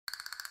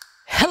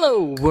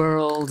Hello,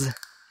 world!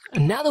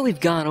 Now that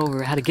we've gone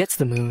over how to get to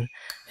the moon,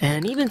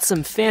 and even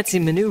some fancy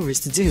maneuvers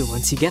to do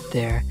once you get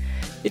there,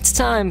 it's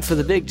time for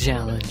the big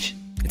challenge.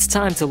 It's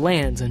time to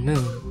land on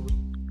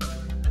Moon.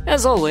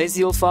 As always,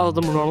 you'll follow the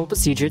normal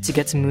procedure to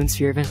get to Moon's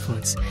sphere of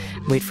influence.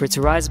 Wait for it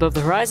to rise above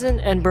the horizon,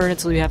 and burn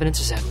until you have an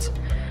intercept.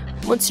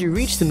 Once you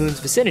reach the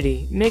Moon's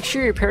vicinity, make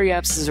sure your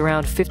periapsis is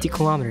around 50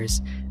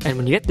 kilometers, and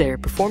when you get there,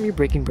 perform your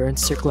braking burn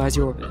to circularize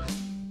your orbit.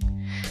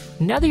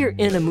 Now that you're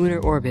in a lunar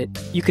orbit,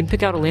 you can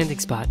pick out a landing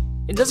spot.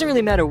 It doesn't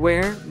really matter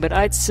where, but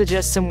I'd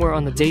suggest somewhere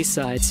on the day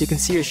side so you can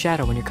see your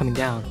shadow when you're coming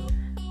down.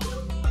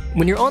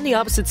 When you're on the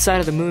opposite side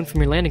of the Moon from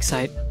your landing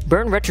site,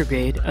 burn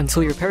retrograde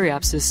until your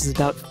periapsis is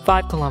about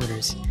 5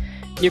 kilometers.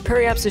 Your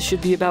periapsis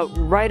should be about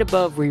right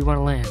above where you want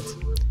to land.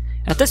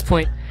 At this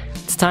point,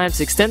 it's time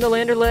to extend the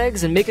lander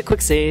legs and make a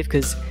quick save,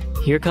 because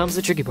here comes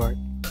the tricky part.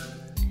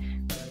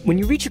 When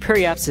you reach your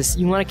periapsis,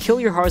 you want to kill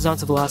your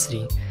horizontal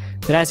velocity,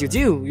 but as you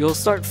do, you'll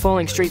start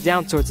falling straight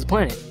down towards the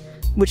planet,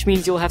 which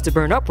means you'll have to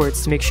burn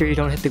upwards to make sure you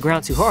don't hit the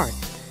ground too hard.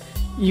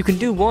 You can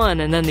do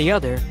one and then the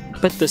other,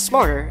 but the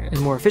smarter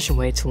and more efficient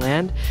way to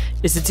land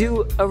is to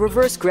do a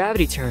reverse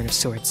gravity turn of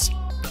sorts.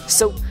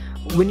 So,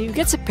 when you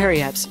get to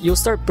periaps, you'll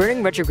start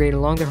burning retrograde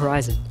along the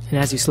horizon, and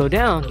as you slow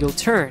down, you'll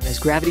turn as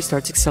gravity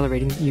starts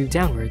accelerating you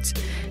downwards.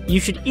 You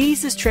should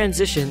ease this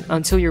transition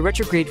until your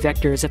retrograde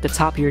vector is at the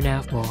top of your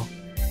nav ball.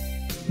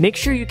 Make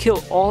sure you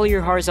kill all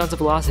your horizontal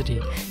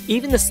velocity.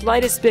 Even the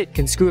slightest bit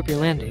can screw up your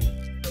landing.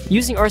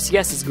 Using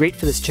RCS is great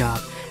for this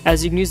job,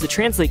 as you can use the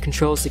translate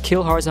controls to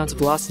kill horizontal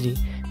velocity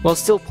while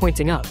still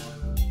pointing up.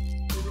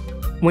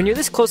 When you're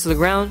this close to the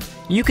ground,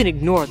 you can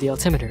ignore the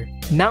altimeter.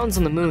 Mountains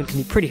on the Moon can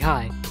be pretty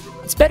high.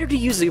 It's better to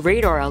use the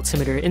radar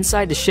altimeter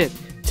inside the ship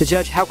to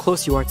judge how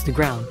close you are to the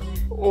ground,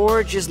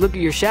 or just look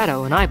at your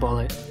shadow and eyeball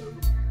it.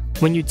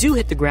 When you do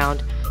hit the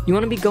ground, you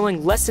want to be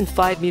going less than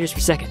 5 meters per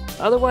second,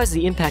 otherwise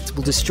the impact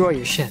will destroy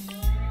your ship.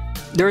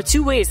 There are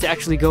two ways to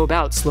actually go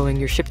about slowing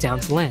your ship down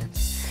to land.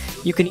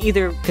 You can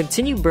either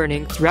continue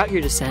burning throughout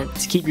your descent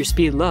to keep your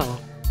speed low,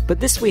 but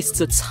this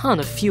wastes a ton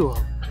of fuel.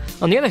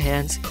 On the other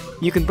hand,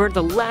 you can burn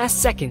the last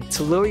second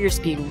to lower your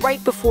speed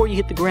right before you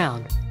hit the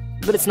ground,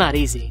 but it's not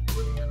easy.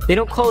 They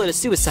don't call it a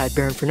suicide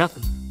burn for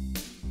nothing.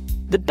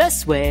 The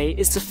best way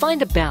is to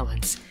find a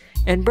balance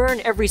and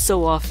burn every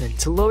so often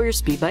to lower your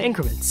speed by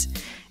increments.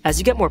 As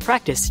you get more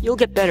practice, you'll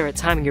get better at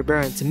timing your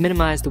burn to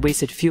minimize the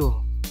wasted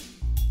fuel.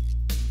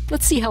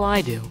 Let's see how I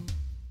do.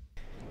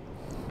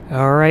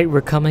 Alright,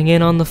 we're coming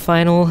in on the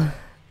final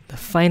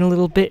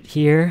little bit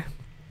here.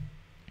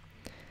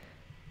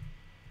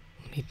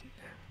 Let me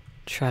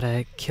try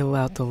to kill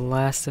out the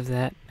last of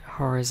that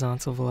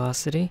horizontal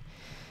velocity.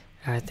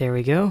 Alright, there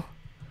we go.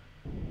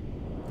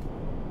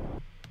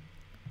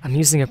 I'm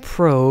using a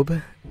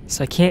probe,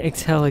 so I can't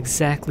tell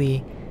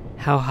exactly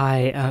how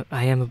high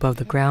I am above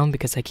the ground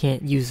because I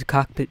can't use the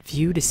cockpit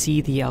view to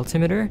see the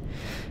altimeter,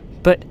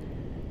 but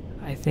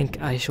I think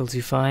I shall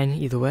do fine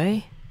either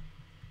way.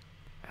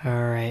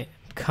 Alright,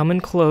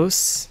 coming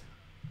close.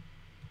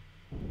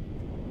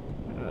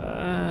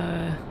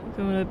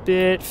 Going a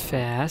bit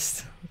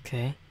fast.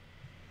 Okay.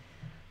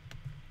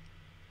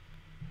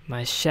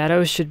 My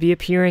shadow should be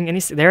appearing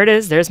there it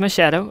is, there's my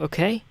shadow,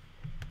 okay.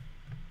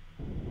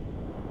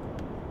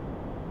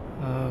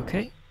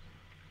 Okay.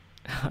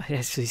 I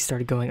actually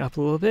started going up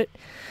a little bit.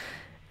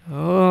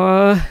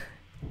 Okay.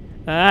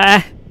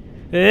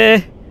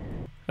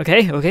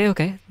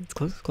 It's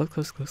close.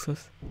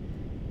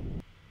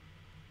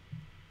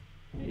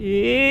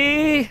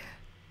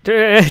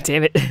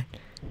 Damn it.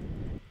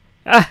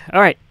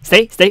 Alright.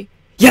 Stay.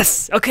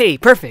 Yes! Okay,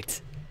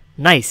 perfect.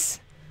 Nice.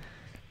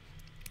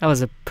 That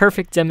was a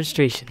perfect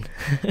demonstration.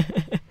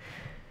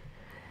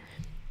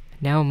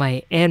 Now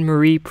my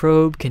Anne-Marie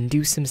probe can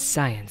do some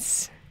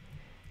science.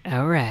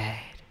 Alright.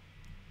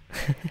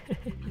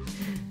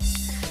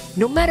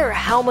 No matter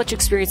how much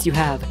experience you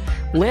have,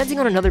 landing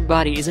on another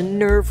body is a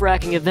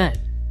nerve-wracking event.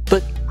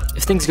 But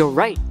if things go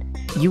right,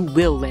 you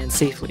will land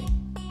safely.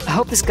 I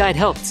hope this guide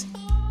helped.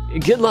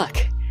 Good luck,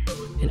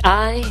 and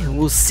I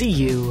will see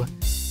you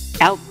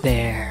out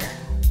there.